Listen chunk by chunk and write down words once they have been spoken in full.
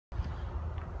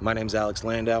My name's Alex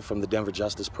Landau from the Denver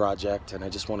Justice Project, and I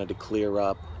just wanted to clear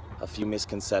up a few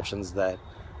misconceptions that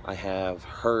I have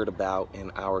heard about in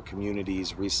our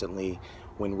communities recently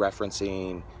when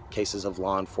referencing cases of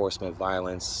law enforcement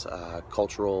violence,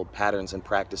 cultural patterns and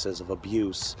practices of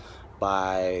abuse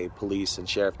by police and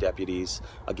sheriff deputies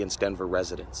against Denver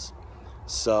residents.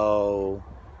 So,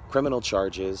 criminal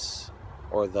charges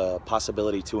or the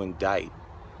possibility to indict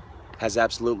has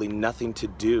absolutely nothing to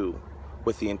do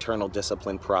with the internal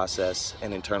discipline process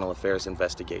and internal affairs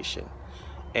investigation.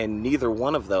 And neither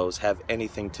one of those have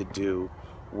anything to do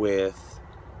with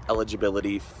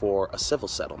eligibility for a civil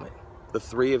settlement. The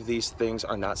three of these things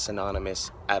are not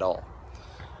synonymous at all.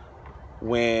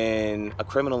 When a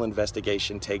criminal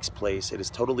investigation takes place, it is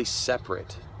totally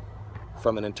separate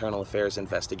from an internal affairs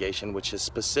investigation, which is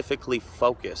specifically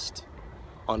focused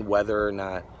on whether or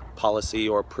not policy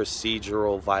or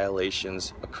procedural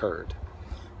violations occurred.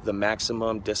 The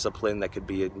maximum discipline that could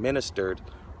be administered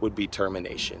would be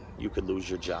termination. You could lose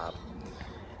your job.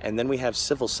 And then we have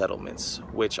civil settlements,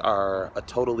 which are a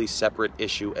totally separate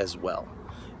issue as well.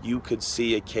 You could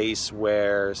see a case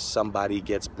where somebody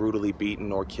gets brutally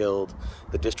beaten or killed.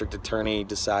 The district attorney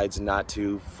decides not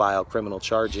to file criminal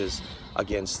charges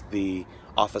against the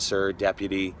officer,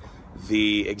 deputy.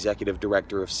 The executive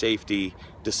director of safety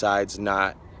decides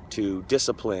not to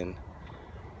discipline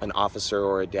an officer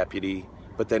or a deputy.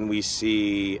 But then we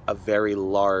see a very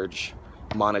large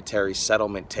monetary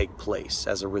settlement take place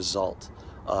as a result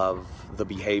of the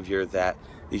behavior that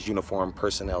these uniformed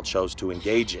personnel chose to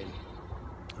engage in.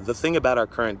 The thing about our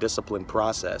current discipline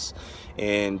process,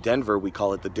 in Denver we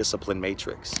call it the discipline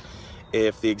matrix.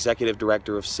 If the executive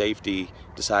director of safety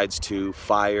decides to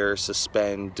fire,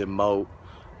 suspend, demote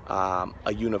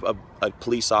a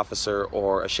police officer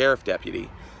or a sheriff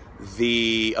deputy,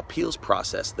 the appeals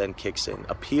process then kicks in.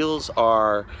 Appeals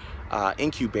are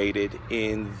incubated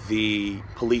in the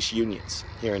police unions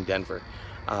here in Denver.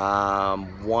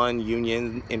 One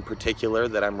union in particular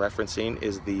that I'm referencing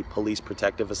is the Police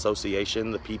Protective Association,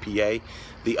 the PPA.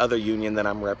 The other union that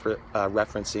I'm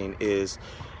referencing is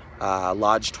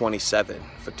Lodge 27,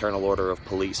 Fraternal Order of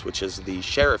Police, which is the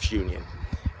sheriff's union.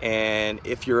 And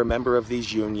if you're a member of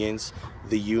these unions,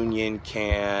 the union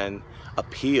can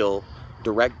appeal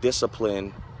direct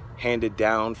discipline handed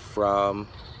down from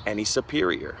any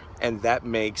superior. And that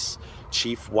makes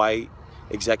Chief White,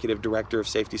 Executive Director of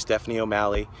Safety Stephanie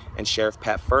O'Malley, and Sheriff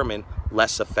Pat Furman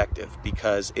less effective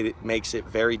because it makes it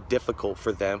very difficult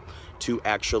for them to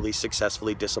actually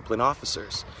successfully discipline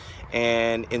officers.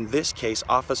 And in this case,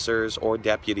 officers or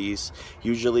deputies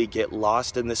usually get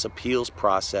lost in this appeals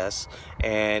process,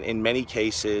 and in many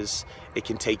cases, it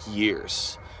can take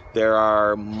years. There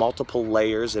are multiple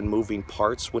layers and moving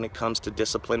parts when it comes to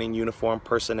disciplining uniformed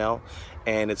personnel,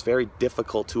 and it's very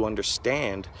difficult to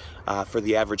understand for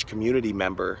the average community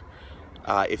member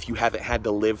if you haven't had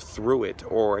to live through it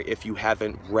or if you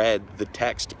haven't read the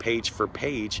text page for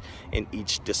page in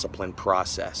each discipline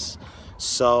process.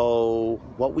 So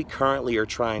what we currently are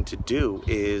trying to do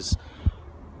is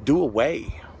do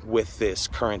away with this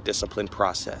current discipline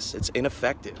process. It's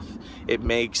ineffective. It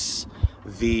makes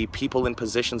the people in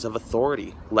positions of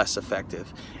authority less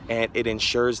effective, and it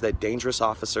ensures that dangerous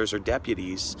officers or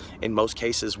deputies in most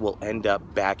cases will end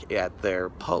up back at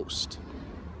their post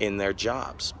in their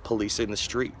jobs, policing the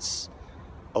streets,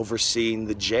 overseeing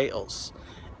the jails,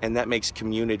 and that makes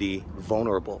community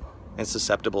vulnerable and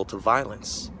susceptible to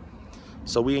violence.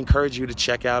 So we encourage you to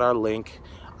check out our link.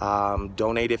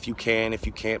 Donate if you can. If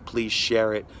you can't, please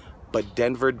share it. But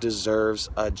Denver deserves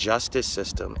a justice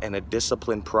system and a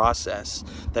discipline process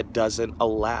that doesn't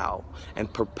allow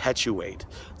and perpetuate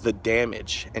the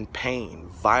damage and pain,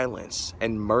 violence,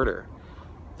 and murder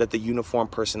that the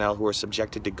uniformed personnel who are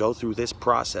subjected to go through this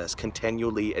process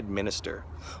continually administer,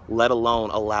 let alone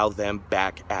allow them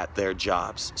back at their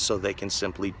jobs so they can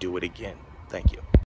simply do it again. Thank you.